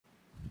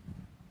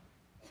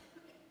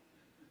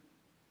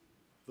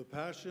The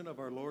Passion of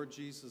our Lord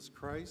Jesus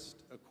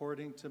Christ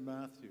according to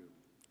Matthew.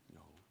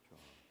 No, John.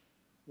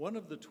 One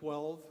of the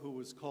 12, who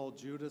was called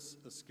Judas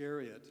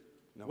Iscariot,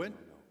 went...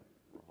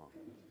 No, wrong.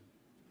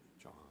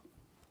 John.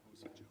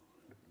 Was it John?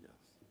 Yes,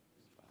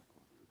 it's back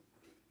one.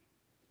 Yeah,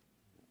 here, I'll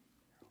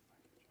find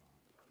it, John.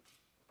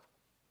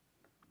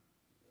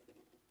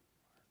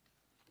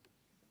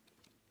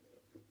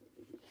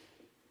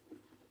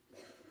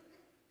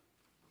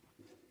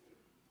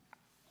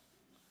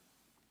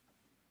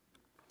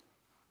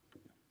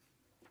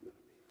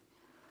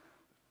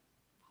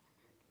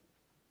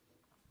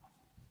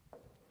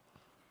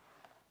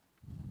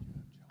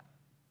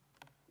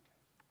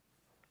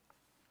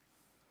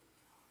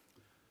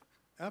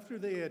 After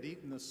they had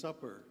eaten the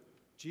supper,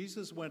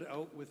 Jesus went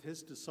out with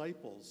his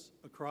disciples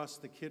across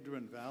the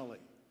Kidron Valley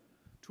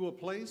to a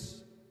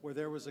place where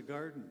there was a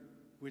garden,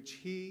 which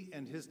he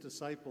and his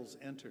disciples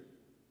entered.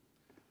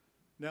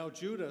 Now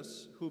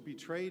Judas, who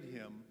betrayed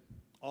him,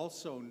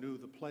 also knew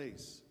the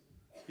place,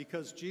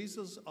 because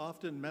Jesus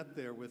often met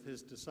there with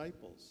his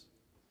disciples.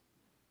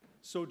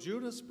 So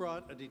Judas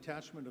brought a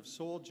detachment of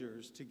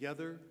soldiers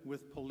together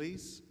with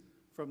police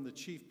from the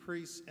chief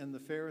priests and the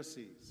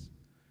Pharisees,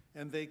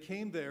 and they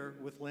came there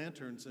with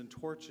lanterns and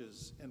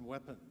torches and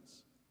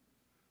weapons.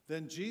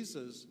 Then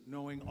Jesus,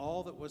 knowing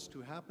all that was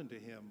to happen to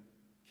him,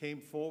 came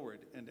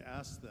forward and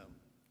asked them,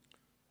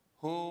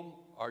 Whom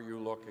are you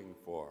looking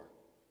for?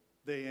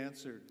 They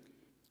answered,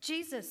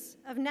 Jesus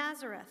of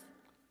Nazareth.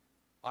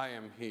 I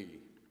am he.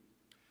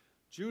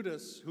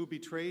 Judas, who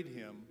betrayed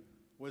him,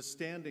 was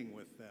standing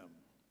with them.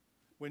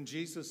 When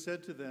Jesus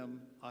said to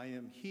them, I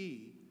am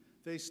he,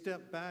 they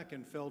stepped back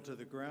and fell to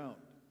the ground.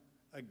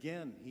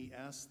 Again he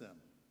asked them,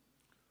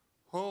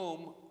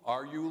 Whom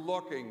are you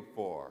looking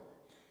for?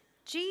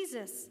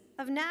 Jesus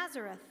of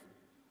Nazareth.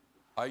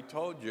 I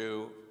told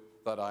you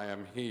that I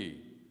am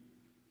he.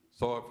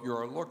 So if you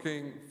are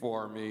looking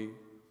for me,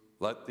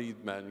 let these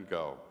men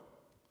go.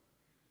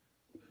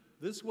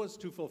 This was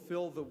to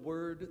fulfill the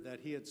word that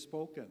he had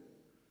spoken.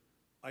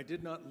 I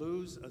did not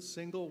lose a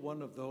single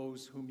one of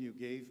those whom you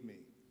gave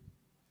me.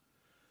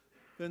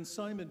 Then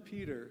Simon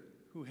Peter,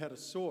 who had a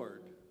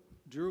sword,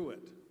 drew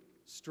it,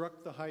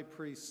 struck the high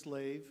priest's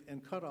slave,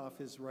 and cut off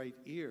his right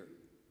ear.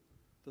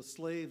 The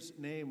slave's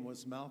name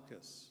was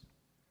Malchus.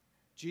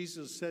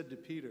 Jesus said to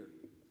Peter,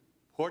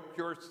 Put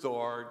your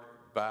sword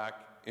back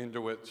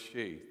into its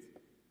sheath.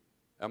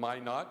 Am I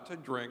not to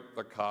drink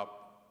the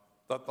cup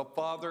that the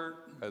Father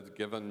has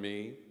given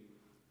me?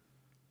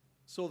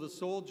 So the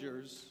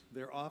soldiers,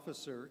 their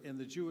officer, and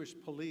the Jewish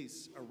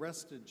police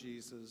arrested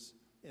Jesus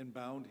and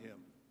bound him.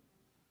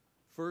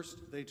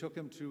 First, they took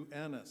him to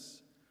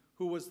Annas,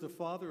 who was the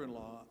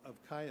father-in-law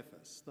of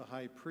Caiaphas, the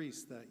high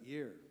priest that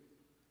year.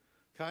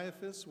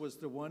 Caiaphas was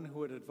the one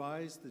who had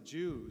advised the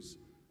Jews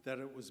that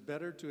it was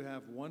better to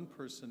have one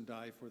person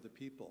die for the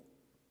people.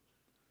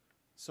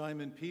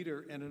 Simon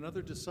Peter and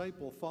another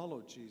disciple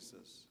followed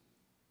Jesus.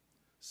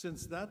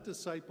 Since that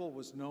disciple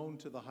was known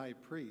to the high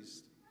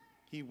priest,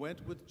 he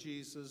went with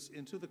Jesus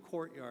into the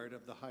courtyard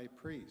of the high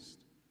priest.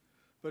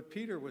 But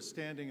Peter was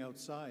standing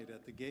outside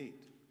at the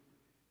gate.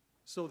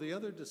 So the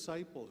other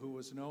disciple, who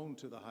was known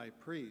to the high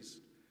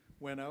priest,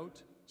 went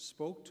out,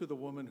 spoke to the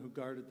woman who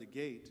guarded the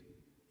gate,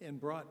 and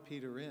brought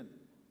Peter in.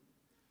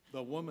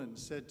 The woman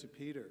said to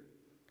Peter,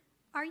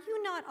 Are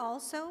you not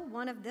also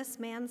one of this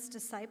man's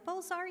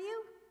disciples, are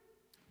you?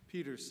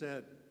 Peter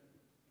said,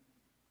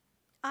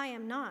 I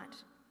am not.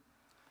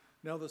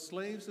 Now the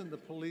slaves and the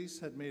police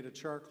had made a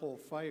charcoal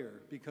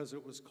fire because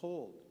it was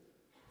cold,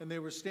 and they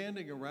were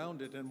standing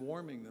around it and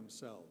warming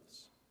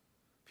themselves.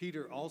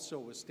 Peter also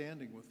was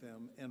standing with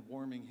them and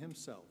warming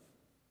himself.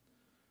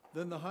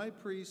 Then the high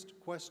priest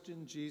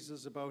questioned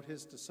Jesus about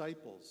his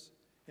disciples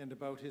and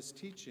about his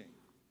teaching.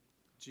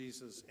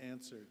 Jesus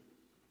answered,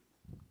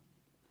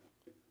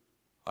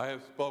 I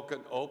have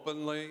spoken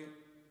openly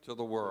to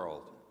the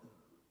world.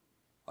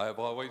 I have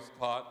always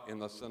taught in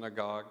the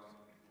synagogues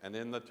and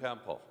in the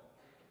temple,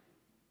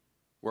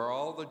 where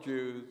all the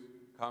Jews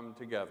come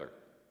together.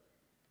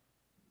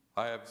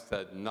 I have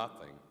said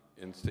nothing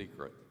in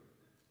secret.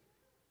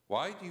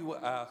 Why do you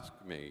ask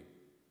me?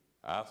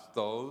 Ask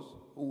those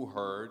who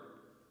heard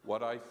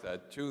what I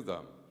said to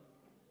them.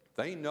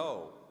 They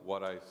know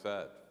what I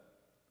said.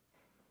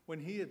 When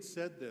he had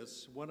said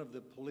this, one of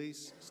the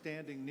police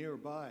standing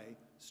nearby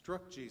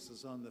struck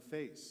Jesus on the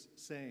face,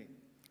 saying,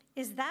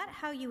 Is that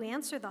how you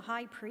answer the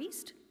high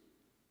priest?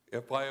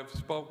 If I have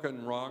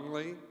spoken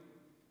wrongly,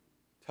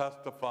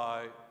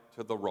 testify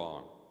to the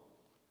wrong.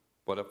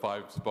 But if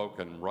I've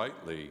spoken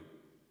rightly,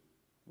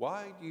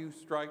 why do you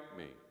strike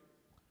me?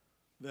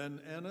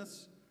 Then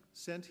Annas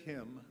sent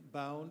him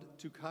bound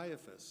to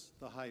Caiaphas,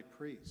 the high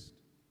priest.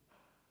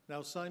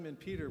 Now Simon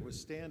Peter was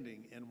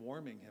standing and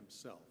warming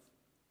himself.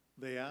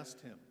 They asked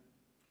him,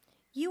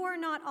 You are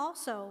not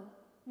also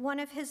one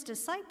of his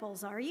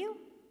disciples, are you?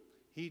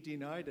 He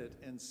denied it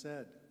and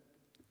said,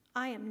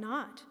 I am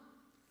not.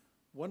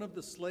 One of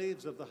the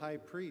slaves of the high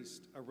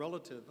priest, a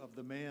relative of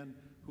the man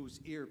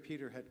whose ear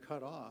Peter had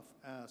cut off,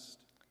 asked,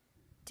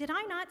 Did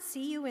I not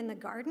see you in the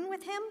garden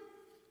with him?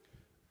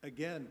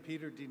 Again,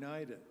 Peter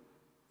denied it,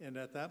 and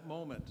at that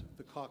moment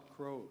the cock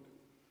crowed.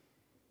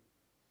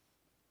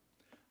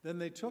 Then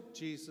they took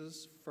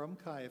Jesus from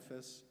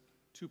Caiaphas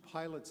to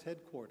Pilate's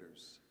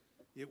headquarters.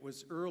 It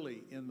was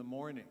early in the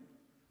morning.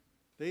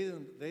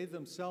 They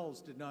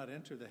themselves did not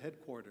enter the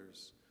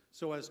headquarters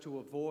so as to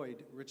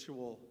avoid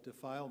ritual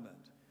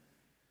defilement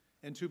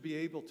and to be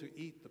able to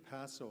eat the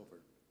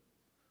Passover.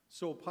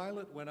 So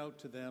Pilate went out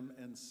to them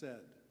and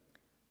said,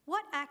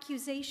 "What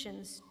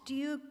accusations do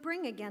you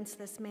bring against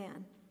this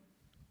man?"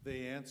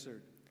 They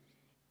answered,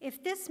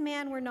 "If this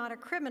man were not a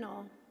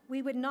criminal,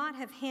 we would not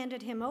have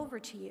handed him over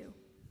to you."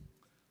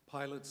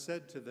 Pilate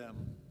said to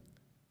them,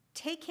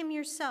 "Take him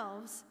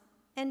yourselves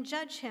and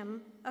judge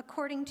him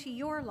according to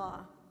your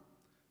law."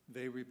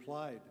 They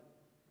replied,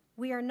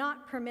 "We are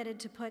not permitted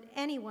to put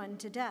anyone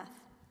to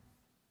death."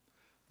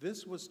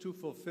 This was to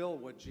fulfill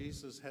what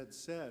Jesus had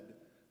said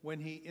when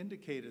he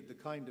indicated the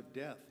kind of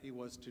death he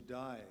was to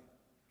die.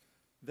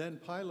 Then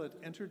Pilate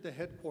entered the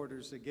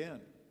headquarters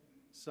again,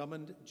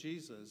 summoned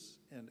Jesus,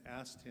 and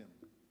asked him,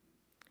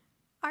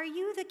 "Are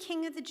you the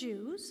king of the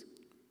Jews?"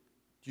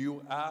 Do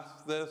you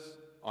ask this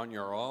on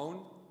your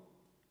own,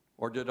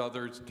 or did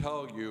others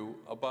tell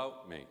you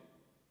about me?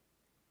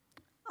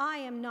 "I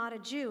am not a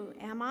Jew,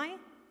 am I?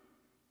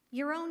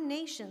 Your own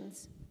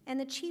nations and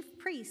the chief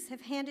priests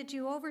have handed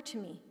you over to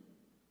me.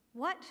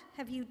 What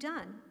have you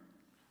done?"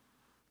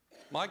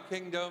 My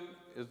kingdom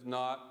is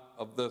not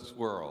of this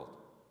world.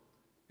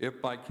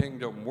 If my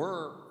kingdom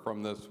were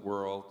from this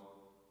world,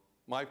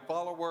 my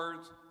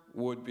followers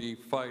would be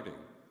fighting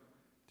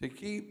to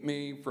keep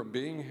me from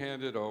being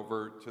handed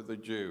over to the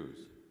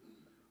Jews.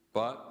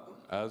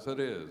 But as it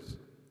is,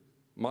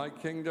 my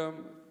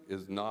kingdom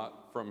is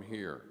not from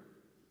here.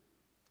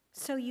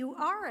 "So you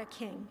are a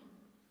king."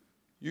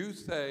 You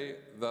say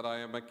that I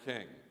am a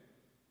king.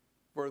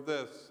 For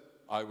this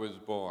I was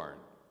born.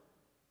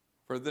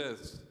 For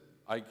this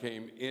I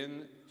came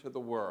into the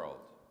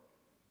world,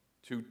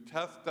 to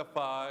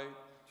testify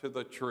to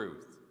the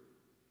truth.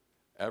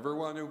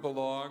 Everyone who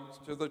belongs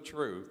to the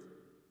truth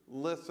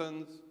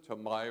listens to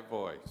my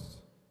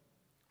voice.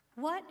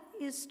 "What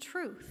is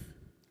truth?"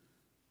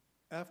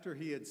 After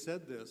he had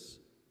said this,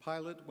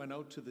 Pilate went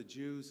out to the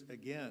Jews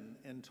again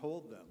and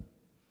told them,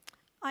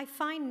 "I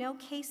find no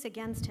case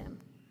against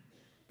him,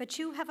 but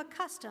you have a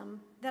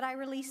custom that I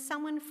release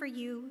someone for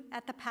you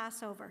at the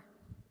Passover.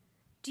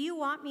 Do you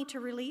want me to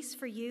release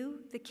for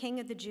you the King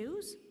of the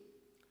Jews?"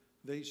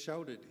 They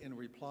shouted in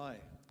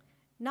reply,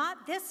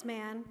 "Not this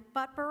man,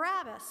 but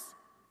Barabbas."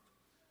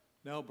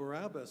 Now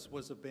Barabbas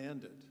was a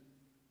bandit.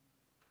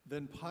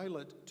 Then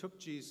Pilate took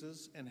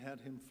Jesus and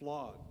had him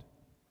flogged,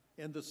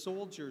 and the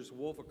soldiers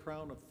wove a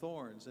crown of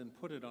thorns and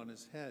put it on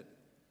his head,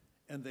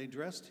 and they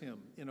dressed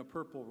him in a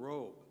purple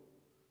robe.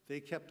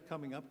 They kept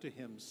coming up to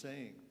him,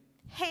 saying,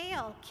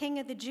 "Hail, King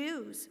of the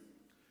Jews!"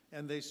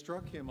 and they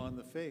struck him on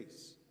the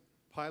face.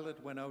 Pilate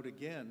went out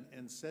again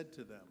and said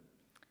to them,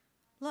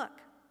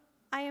 "Look,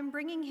 I am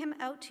bringing him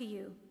out to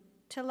you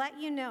to let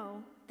you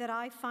know that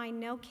I find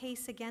no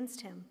case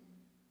against him."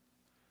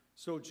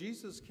 So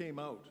Jesus came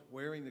out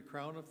wearing the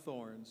crown of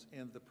thorns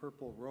and the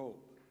purple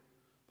robe.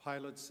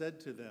 Pilate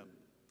said to them,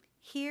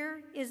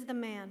 "Here is the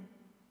man."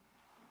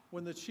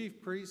 When the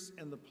chief priests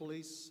and the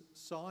police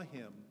saw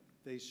him,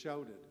 they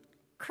shouted.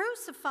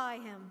 "Crucify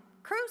him!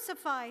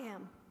 Crucify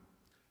him!"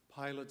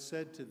 Pilate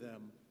said to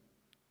them,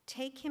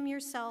 "Take him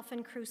yourself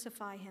and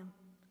crucify him.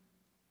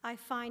 I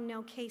find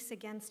no case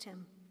against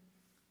him."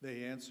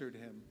 They answered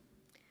him,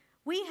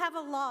 "We have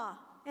a law,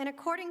 and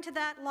according to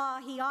that law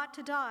he ought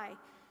to die,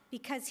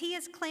 because he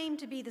is claimed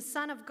to be the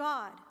Son of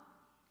God."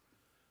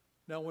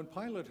 Now when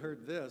Pilate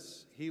heard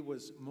this, he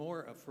was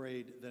more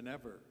afraid than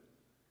ever.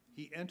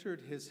 He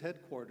entered his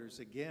headquarters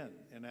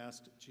again and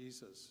asked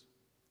Jesus,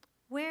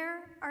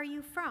 "Where are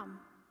you from?"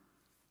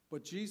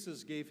 But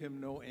Jesus gave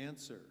him no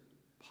answer.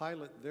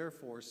 Pilate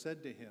therefore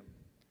said to him,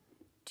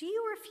 "Do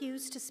you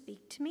refuse to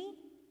speak to me?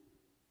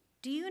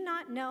 Do you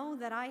not know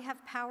that I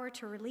have power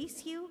to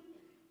release you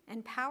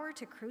and power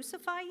to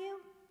crucify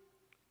you?"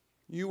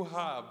 You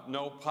have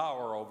no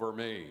power over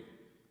me,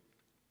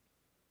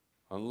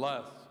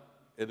 unless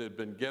it had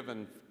been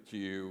given to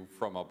you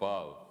from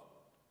above.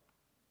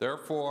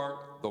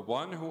 Therefore, the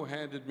one who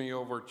handed me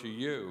over to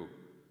you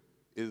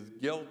is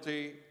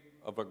guilty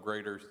of a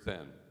greater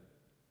sin.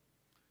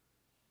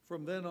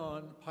 From then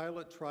on,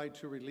 Pilate tried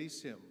to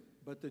release him,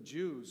 but the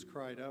Jews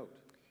cried out,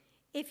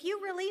 "If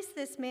you release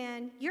this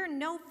man, you're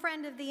no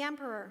friend of the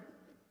emperor.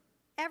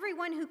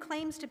 Everyone who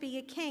claims to be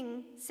a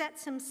king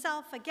sets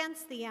himself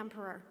against the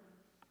emperor."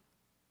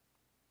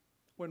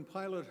 When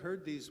Pilate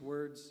heard these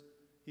words,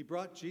 he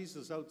brought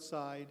Jesus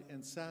outside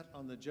and sat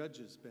on the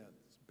judge's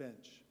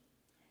bench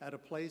at a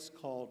place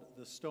called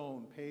the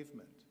Stone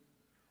Pavement,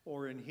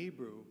 or in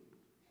Hebrew,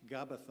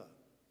 Gabbatha.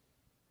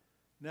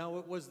 Now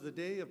it was the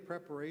day of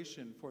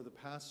preparation for the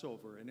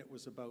Passover, and it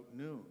was about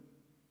noon.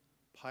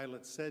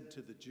 Pilate said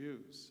to the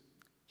Jews,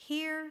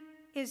 "Here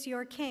is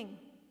your king."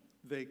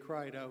 They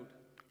cried out,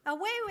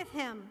 "Away with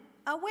him!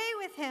 Away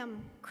with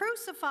him!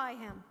 Crucify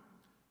him!"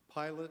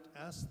 Pilate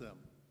asked them,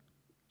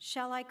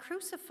 "Shall I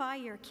crucify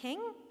your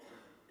king?"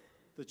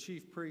 The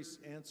chief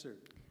priests answered.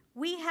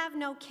 "We have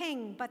no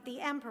king but the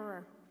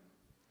emperor."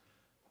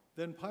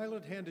 Then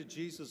Pilate handed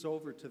Jesus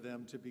over to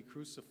them to be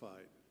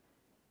crucified.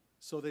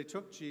 So they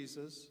took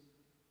Jesus,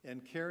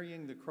 and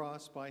carrying the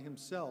cross by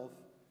himself,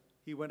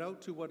 he went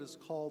out to what is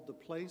called the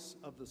place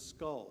of the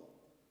skull,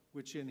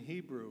 which in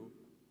Hebrew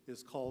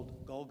is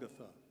called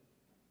Golgotha.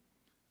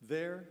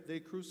 There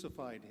they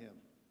crucified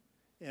him,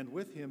 and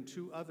with him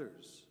 2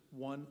 others,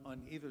 one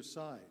on either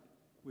side,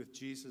 with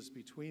Jesus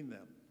between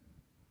them.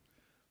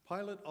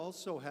 Pilate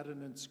also had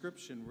an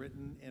inscription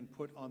written and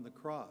put on the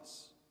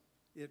cross.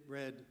 It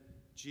read,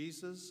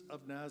 "Jesus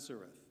of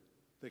Nazareth,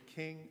 the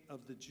King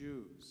of the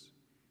Jews."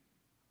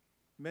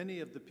 Many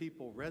of the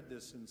people read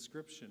this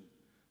inscription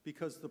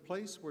because the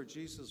place where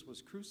Jesus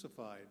was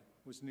crucified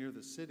was near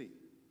the city,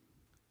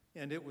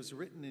 and it was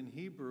written in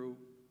Hebrew,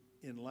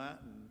 in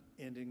Latin,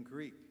 and in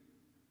Greek.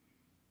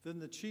 Then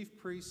the chief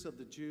priests of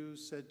the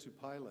Jews said to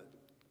Pilate,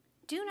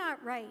 "Do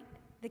not write,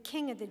 'The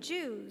King of the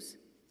Jews,'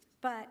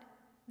 but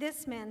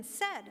 'This man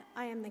said,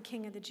 I am the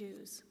King of the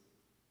Jews.'"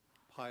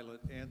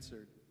 Pilate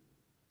answered,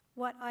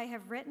 "What I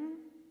have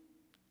written,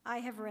 I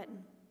have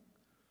written."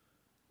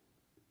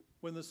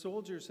 When the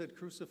soldiers had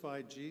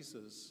crucified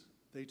Jesus,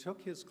 they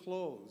took his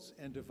clothes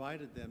and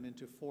divided them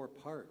into 4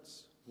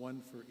 parts,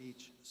 one for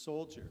each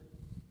soldier.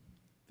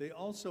 They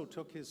also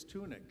took his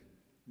tunic.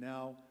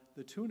 Now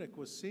the tunic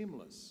was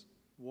seamless,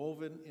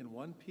 woven in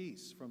one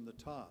piece from the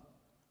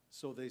top.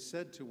 So they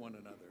said to one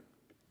another,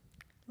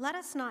 "Let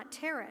us not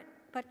tear it,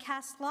 but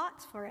cast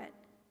lots for it,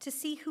 to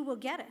see who will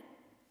get it."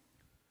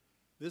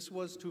 This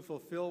was to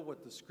fulfill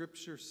what the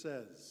scripture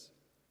says.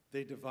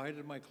 They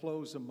divided my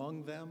clothes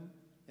among them,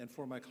 and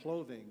for my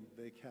clothing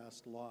they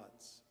cast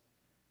lots.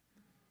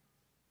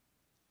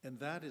 And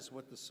that is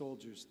what the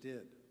soldiers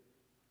did.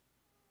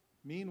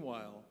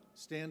 Meanwhile,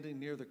 standing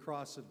near the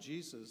cross of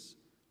Jesus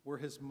were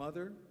his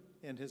mother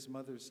and his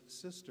mother's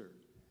sister,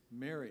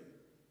 Mary,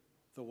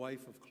 the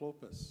wife of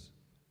Clopas,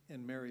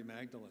 and Mary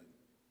Magdalene.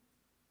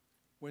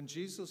 When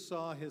Jesus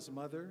saw his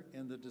mother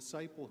and the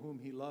disciple whom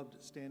he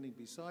loved standing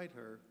beside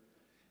her,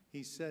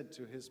 he said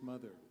to his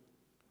mother,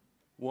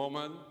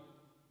 "Woman,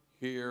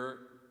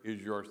 here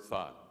is your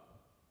son."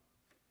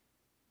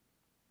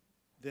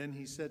 Then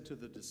he said to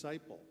the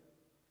disciple,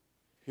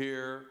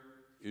 "Here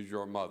is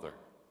your mother."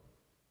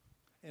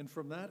 And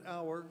from that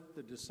hour,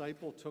 the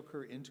disciple took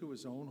her into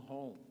his own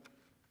home.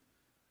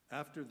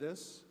 After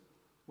this,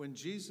 when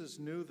Jesus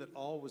knew that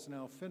all was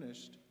now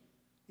finished,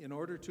 in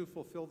order to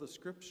fulfill the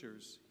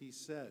scriptures, he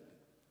said,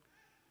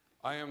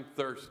 "I am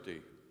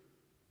thirsty."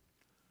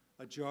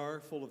 A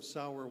jar full of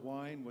sour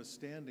wine was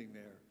standing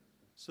there,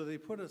 so they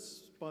put a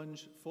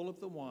sponge full of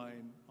the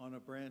wine on a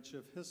branch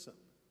of hyssop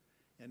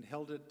and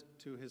held it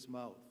to his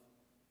mouth.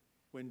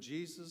 When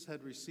Jesus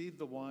had received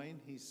the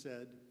wine, he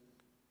said,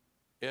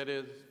 "It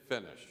is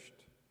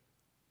finished."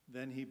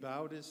 Then he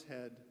bowed his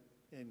head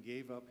and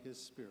gave up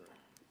his spirit.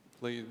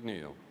 Please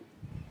kneel.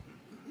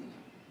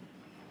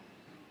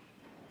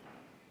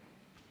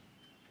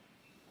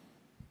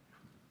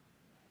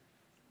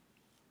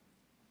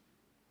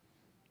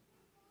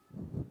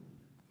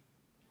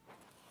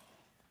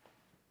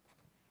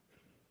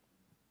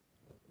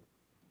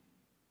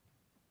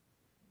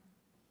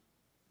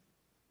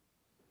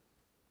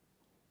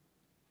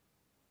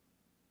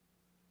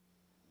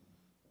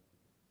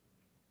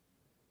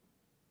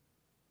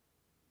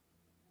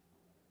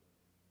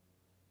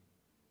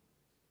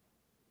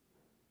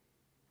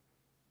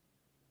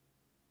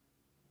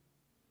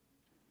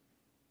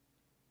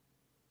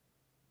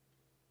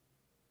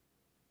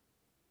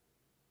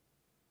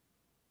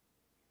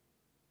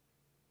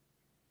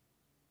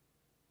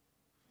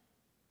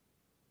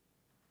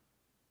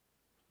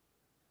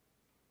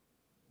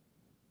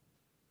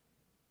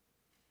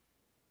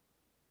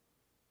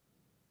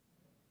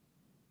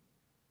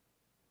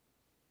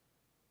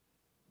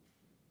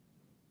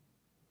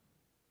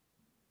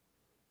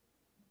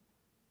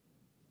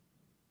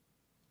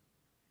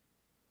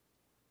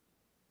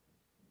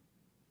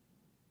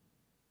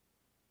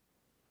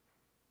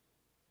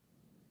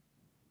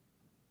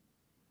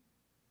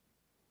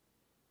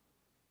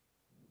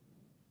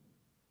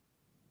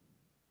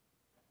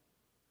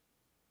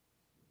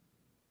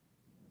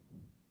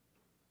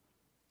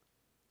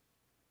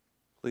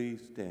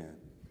 Please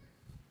stand.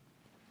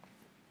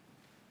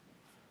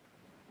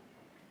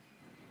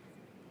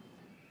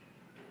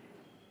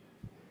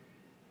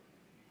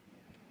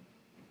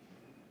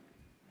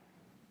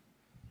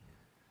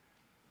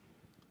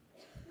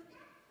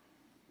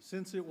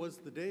 Since it was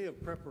the day of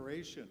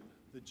preparation,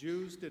 the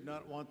Jews did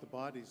not want the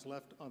bodies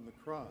left on the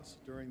cross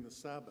during the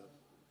Sabbath,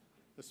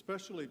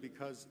 especially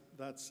because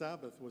that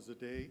Sabbath was a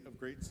day of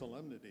great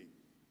solemnity.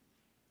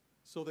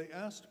 So they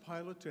asked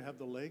Pilate to have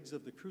the legs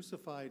of the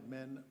crucified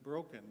men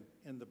broken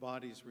and the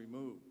bodies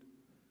removed.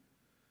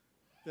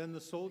 Then the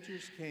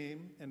soldiers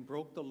came and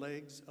broke the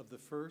legs of the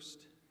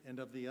first and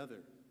of the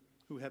other,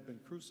 who had been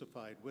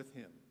crucified with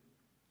him.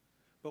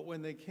 But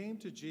when they came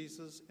to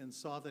Jesus and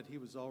saw that he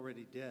was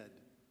already dead,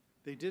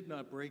 they did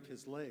not break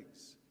his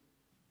legs.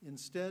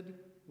 Instead,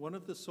 one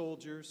of the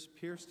soldiers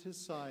pierced his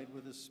side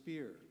with a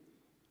spear,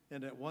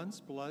 and at once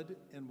blood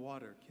and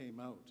water came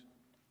out.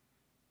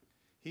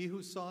 He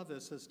who saw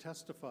this has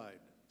testified,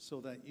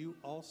 so that you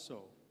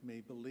also may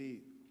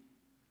believe.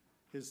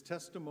 His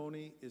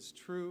testimony is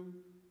true,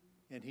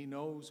 and he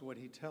knows what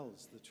he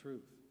tells the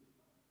truth.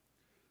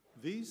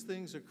 These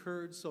things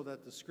occurred so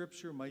that the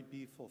scripture might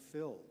be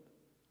fulfilled.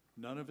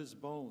 None of his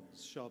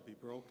bones shall be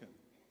broken.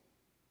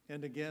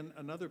 And again,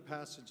 another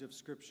passage of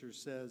scripture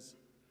says,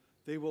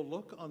 they will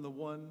look on the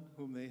one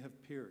whom they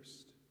have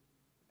pierced.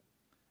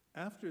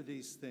 After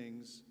these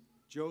things,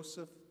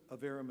 Joseph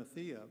of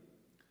Arimathea,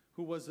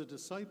 who was a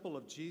disciple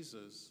of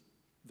Jesus,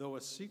 though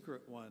a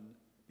secret one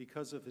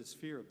because of his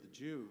fear of the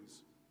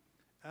Jews,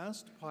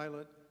 asked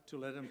Pilate to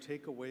let him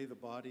take away the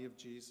body of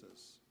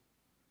Jesus.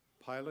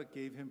 Pilate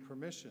gave him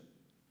permission,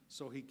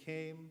 so he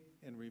came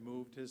and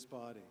removed his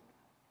body.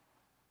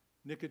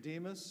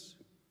 Nicodemus,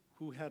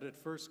 who had at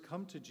first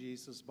come to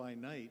Jesus by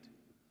night,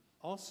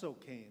 also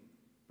came,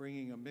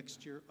 bringing a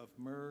mixture of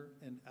myrrh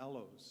and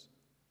aloes,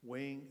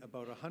 weighing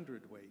about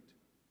 100 weight.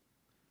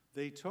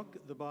 They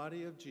took the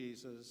body of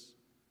Jesus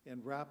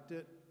and wrapped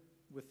it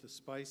with the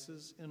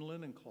spices in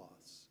linen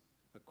cloths,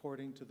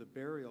 according to the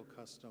burial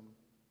custom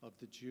of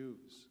the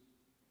Jews.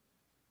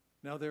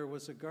 Now there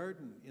was a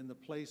garden in the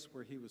place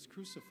where he was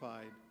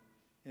crucified,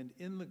 and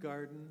in the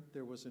garden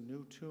there was a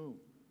new tomb,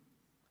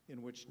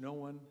 in which no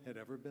one had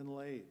ever been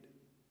laid.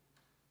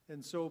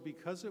 And so,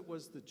 because it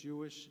was the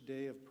Jewish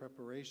day of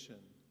preparation,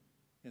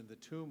 and the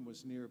tomb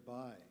was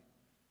nearby,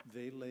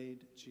 they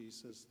laid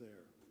Jesus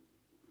there.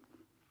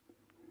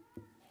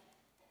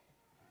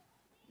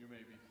 You may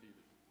be seated.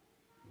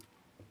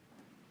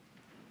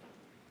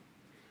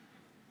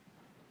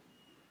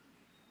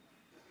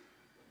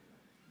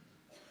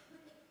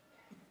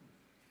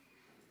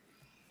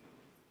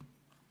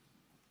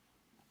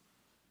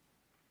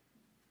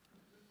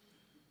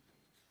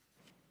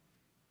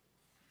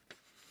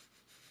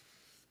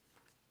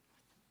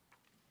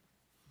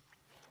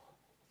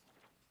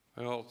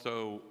 I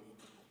also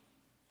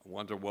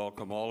want to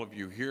welcome all of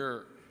you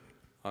here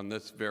on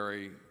this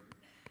very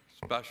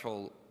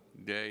special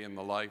day in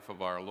the life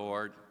of our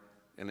Lord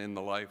and in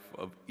the life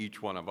of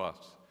each one of us.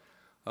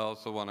 I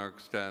also want to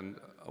extend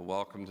a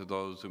welcome to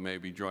those who may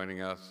be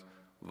joining us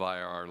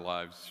via our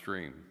live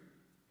stream.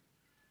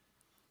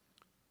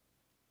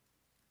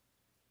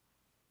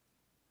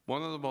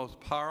 One of the most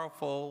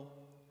powerful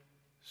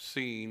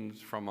scenes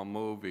from a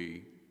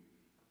movie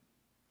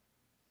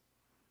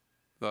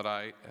that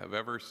I have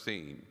ever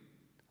seen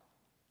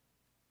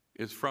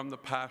is from the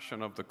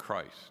Passion of the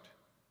Christ.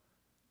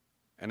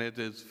 And it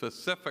is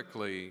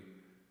specifically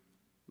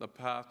the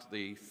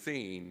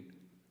scene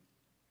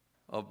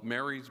of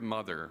Mary's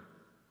mother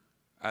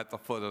at the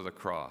foot of the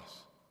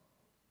cross.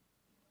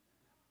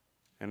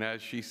 And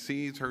as she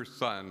sees her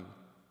son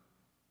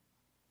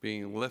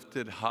being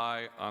lifted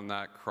high on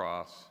that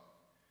cross,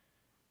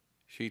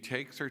 she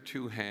takes her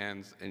two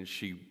hands and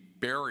she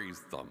buries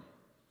them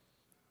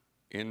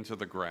into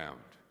the ground.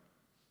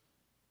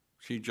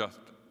 She just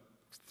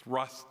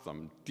thrusts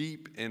them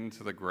deep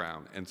into the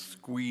ground and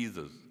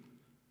squeezes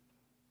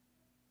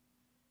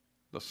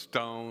the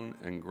stone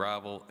and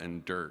gravel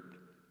and dirt,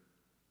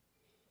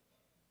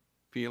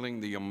 feeling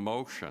the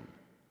emotion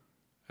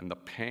and the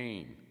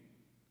pain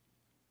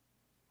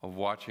of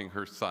watching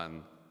her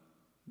son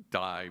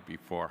die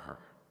before her.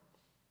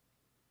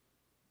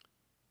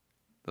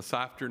 This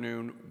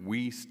afternoon,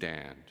 we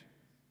stand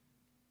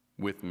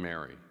with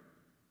Mary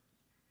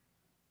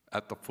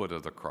at the foot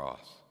of the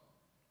cross.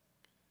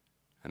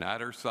 And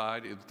at her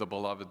side is the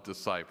beloved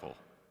disciple,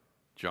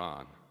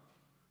 John.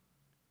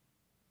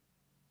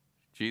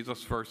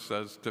 Jesus first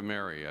says to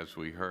Mary, as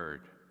we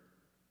heard,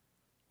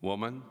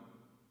 "Woman,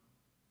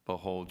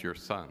 behold your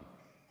son."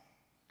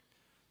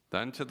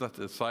 Then to the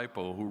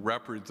disciple who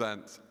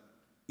represents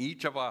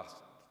each of us,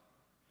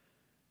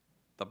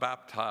 the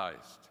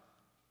baptized,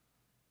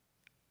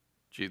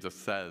 Jesus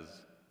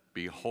says,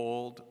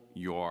 "Behold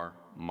your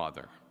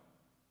mother."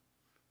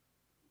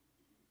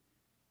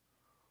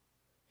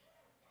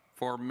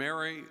 For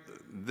Mary,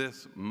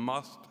 this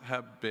must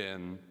have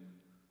been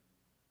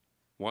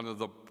one of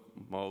the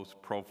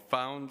most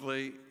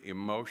profoundly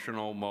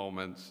emotional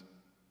moments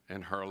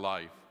in her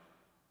life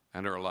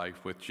and her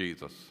life with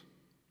Jesus.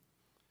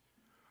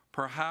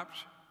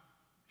 Perhaps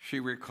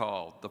she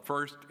recalled the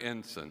first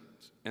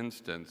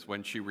instance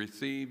when she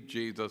received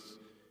Jesus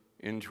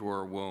into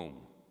her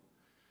womb.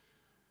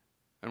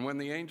 And when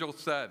the angel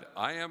said,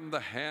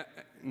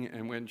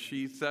 and when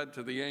she said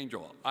to the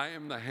angel, "I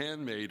am the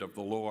handmaid of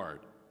the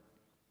Lord.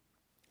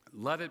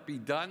 Let it be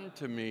done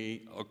to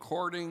me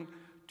according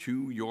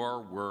to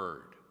your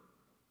word."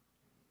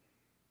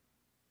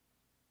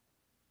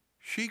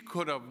 She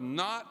could have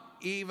not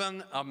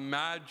even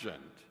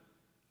imagined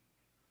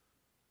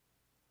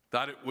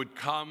that it would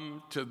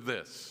come to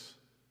this.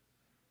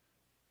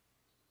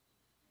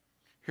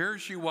 Here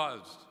she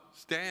was,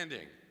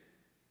 standing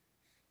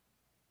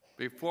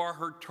before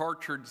her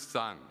tortured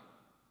son,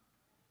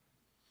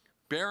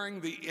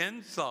 bearing the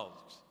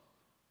insults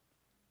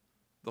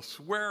the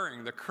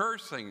swearing, the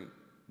cursing,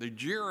 the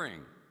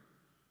jeering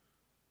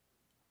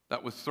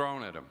that was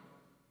thrown at him.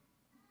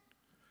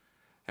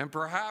 And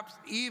perhaps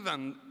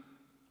even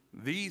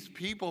these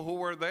people who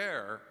were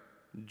there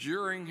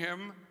jeering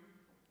him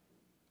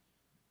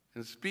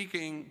and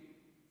speaking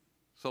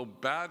so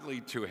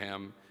badly to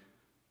him,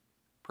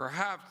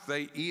 perhaps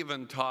they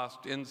even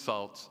tossed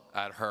insults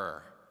at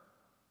her.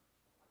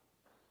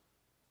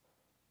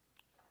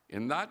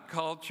 In that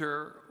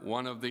culture,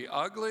 one of the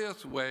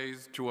ugliest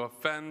ways to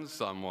offend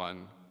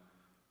someone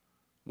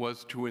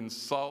was to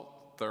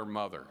insult their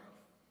mother.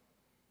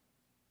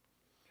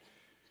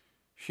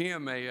 She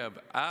may have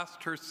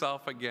asked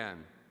herself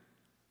again,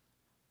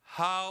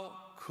 how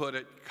could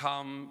it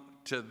come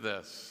to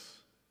this?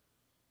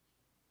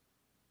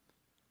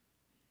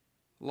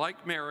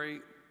 Like Mary,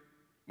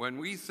 when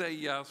we say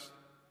yes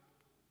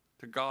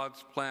to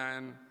God's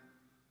plan,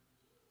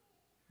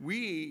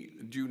 we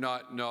do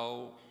not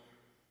know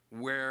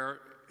where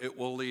it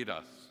will lead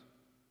us.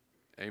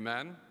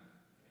 Amen? Amen.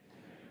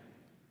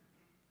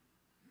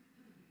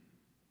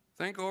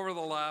 Think over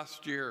the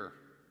last year.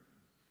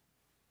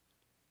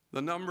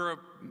 The number of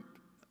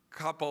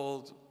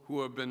couples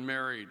who have been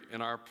married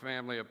in our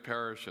family of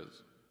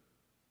parishes,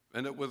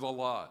 and it was a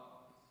lot.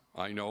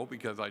 I know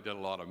because I did a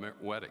lot of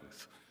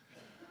weddings.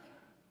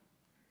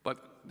 But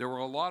there were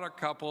a lot of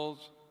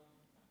couples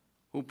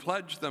who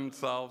pledged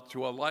themselves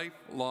to a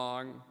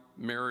lifelong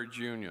marriage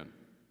union.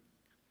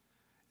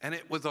 And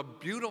it was a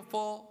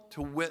beautiful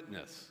to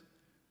witness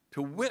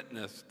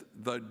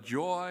the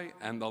joy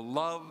and the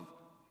love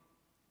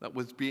that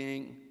was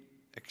being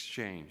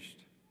exchanged.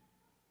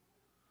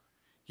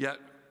 Yet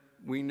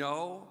we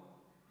know,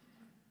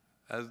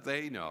 as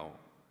they know,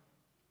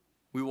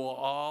 we will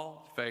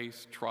all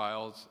face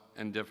trials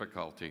and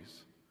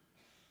difficulties.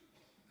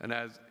 And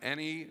as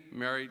any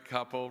married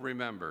couple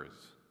remembers,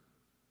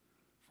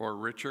 for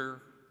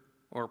richer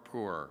or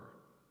poorer,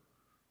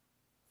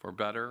 for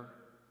better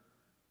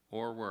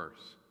or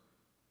worse,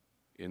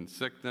 in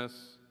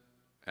sickness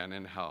and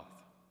in health.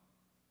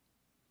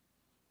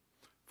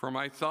 For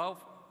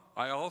myself,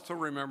 I also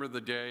remember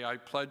the day I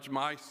pledged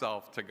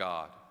myself to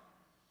God,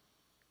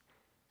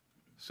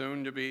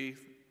 soon to be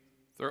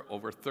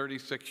over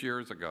 36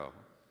 years ago.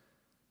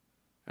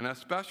 And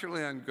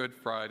especially on Good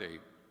Friday,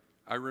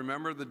 I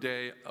remember the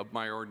day of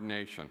my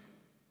ordination,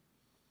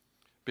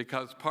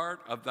 because part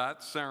of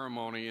that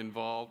ceremony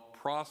involved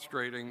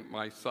prostrating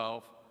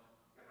myself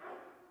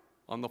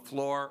on the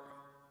floor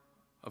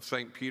of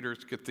St.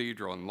 Peter's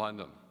Cathedral in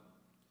London.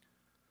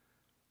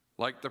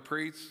 Like the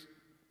priests,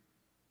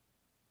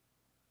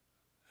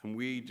 and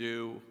we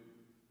do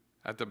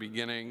at the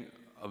beginning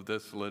of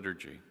this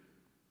liturgy.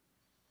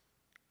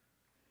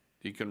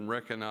 Deacon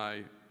Rick and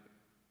I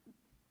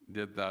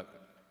did that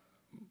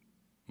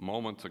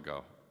moments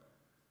ago.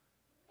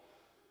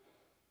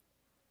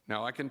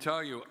 Now, I can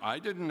tell you, I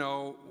didn't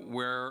know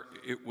where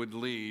it would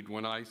lead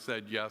when I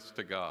said yes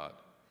to God.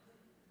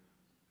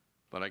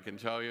 But I can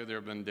tell you there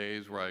have been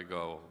days where I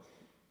go,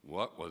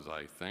 what was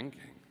I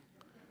thinking?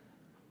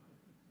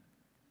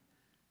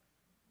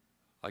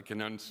 I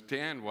can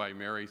understand why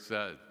Mary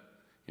said,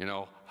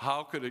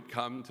 how could it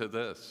come to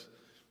this?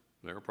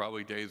 There are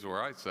probably days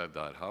where I said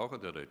that. How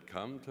did it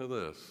come to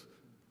this?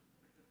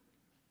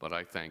 But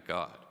I thank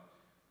God.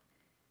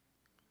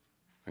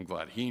 I'm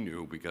glad he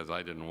knew, because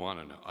I didn't want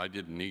to know. I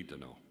didn't need to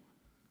know.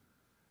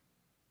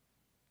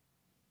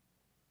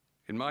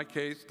 In my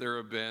case, there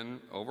have been,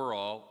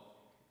 overall,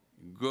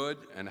 good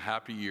and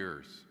happy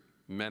years,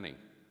 many.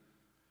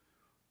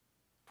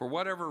 For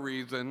whatever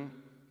reason,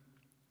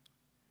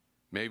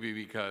 maybe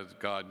because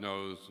God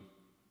knows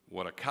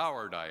what a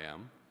coward I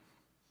am,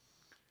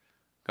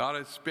 God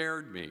has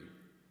spared me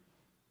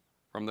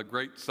from the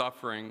great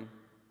suffering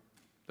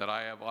that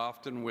I have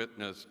often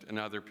witnessed in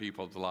other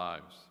people's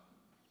lives.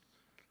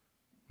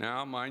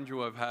 Now, mind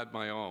you, I've had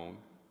my own,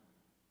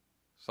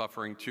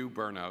 suffering 2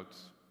 burnouts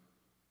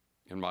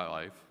in my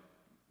life,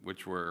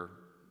 which were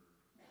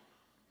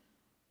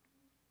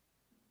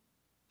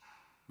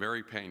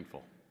very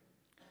painful.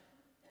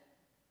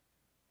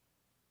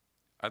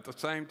 At the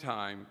same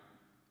time,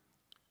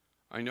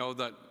 I know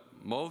that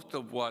most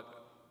of what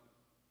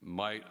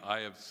I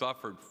have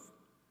suffered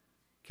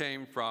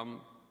came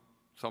from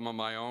some of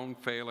my own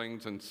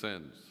failings and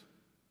sins.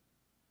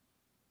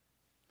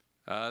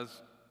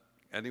 As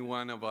any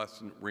one of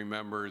us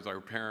remembers,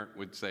 our parent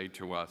would say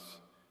to us,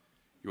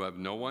 "You have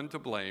no one to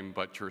blame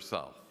but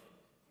yourself."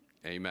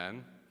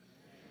 Amen?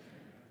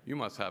 Amen. You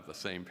must have the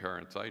same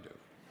parents I do.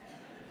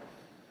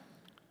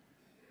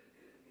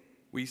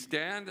 We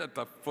stand at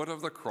the foot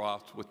of the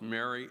cross with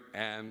Mary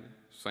and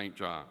St.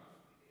 John.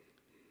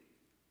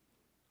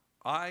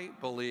 I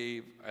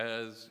believe,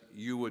 as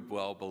you would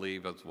well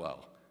believe as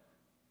well,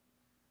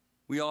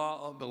 we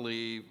all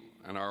believe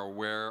and are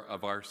aware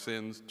of our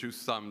sins to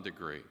some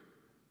degree.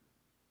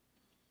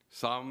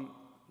 Some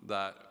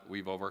that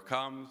we've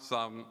overcome,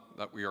 some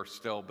that we are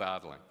still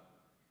battling.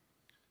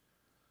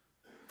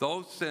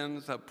 Those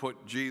sins have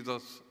put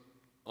Jesus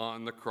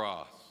on the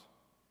cross,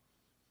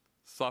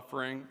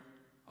 suffering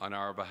on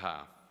our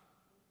behalf.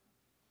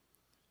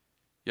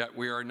 Yet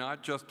we are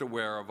not just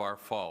aware of our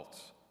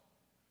faults.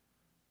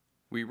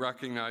 We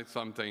recognize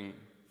something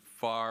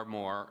far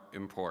more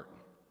important,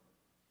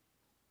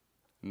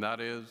 and that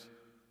is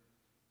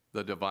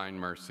the divine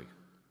mercy.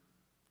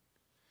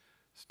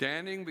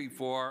 Standing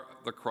before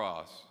the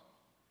cross,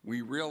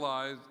 we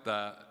realize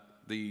that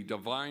the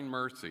divine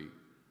mercy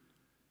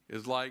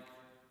is like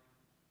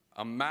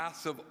a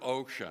massive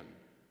ocean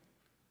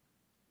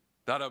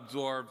that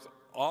absorbs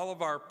all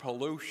of our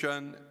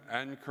pollution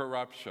and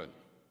corruption.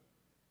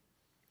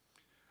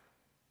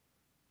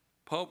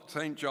 Pope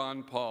St.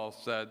 John Paul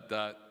said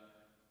that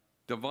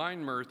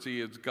divine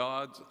mercy is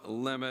God's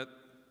limit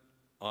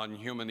on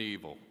human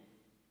evil.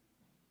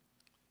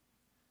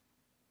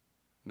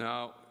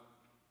 Now,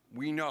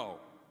 we know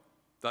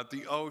that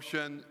the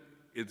ocean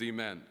is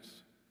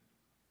immense,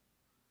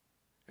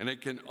 and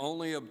it can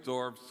only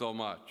absorb so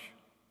much.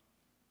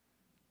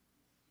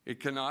 It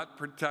cannot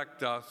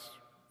protect us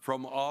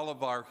from all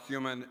of our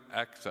human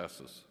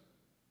excesses.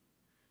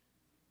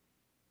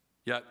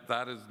 Yet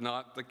that is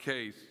not the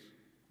case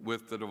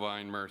with the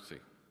divine mercy.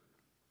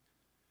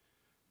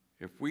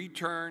 If we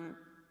turn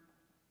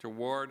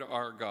toward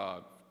our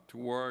God,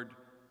 toward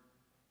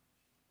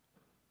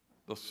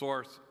the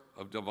source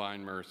of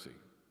divine mercy,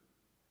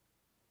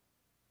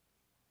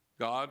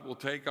 God will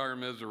take our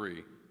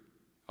misery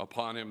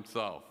upon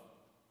himself,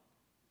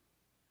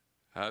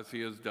 as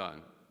he has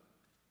done,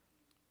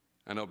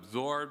 and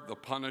absorb the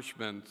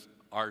punishments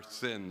our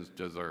sins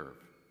deserve.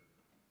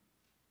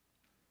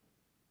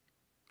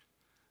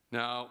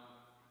 Now,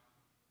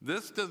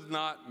 this does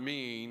not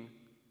mean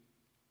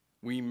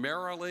we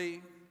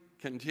merrily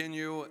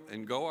continue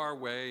and go our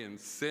way and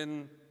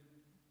sin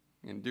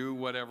and do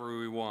whatever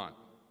we want.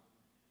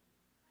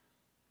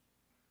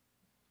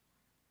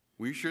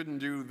 We shouldn't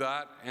do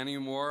that any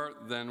more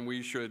than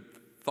we should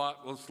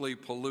thoughtlessly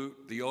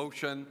pollute the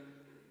ocean,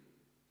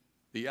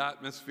 the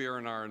atmosphere,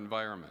 and our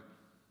environment.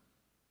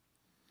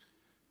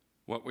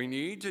 What we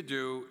need to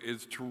do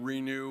is to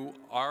renew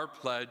our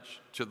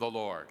pledge to the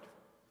Lord.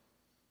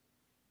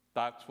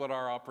 That's what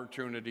our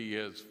opportunity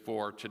is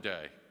for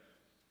today,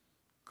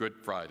 Good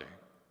Friday.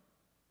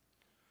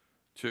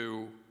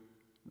 To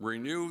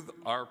renew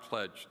our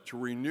pledge, to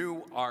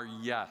renew our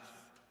yes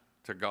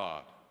to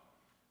God.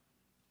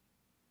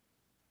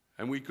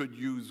 And we could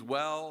use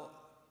well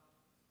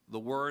the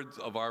words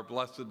of our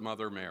Blessed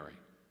Mother Mary.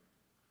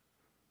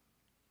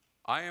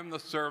 I am the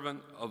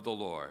servant of the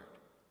Lord.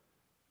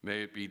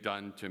 May it be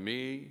done to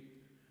me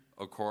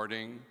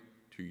according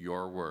to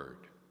your word.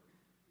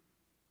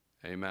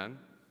 Amen.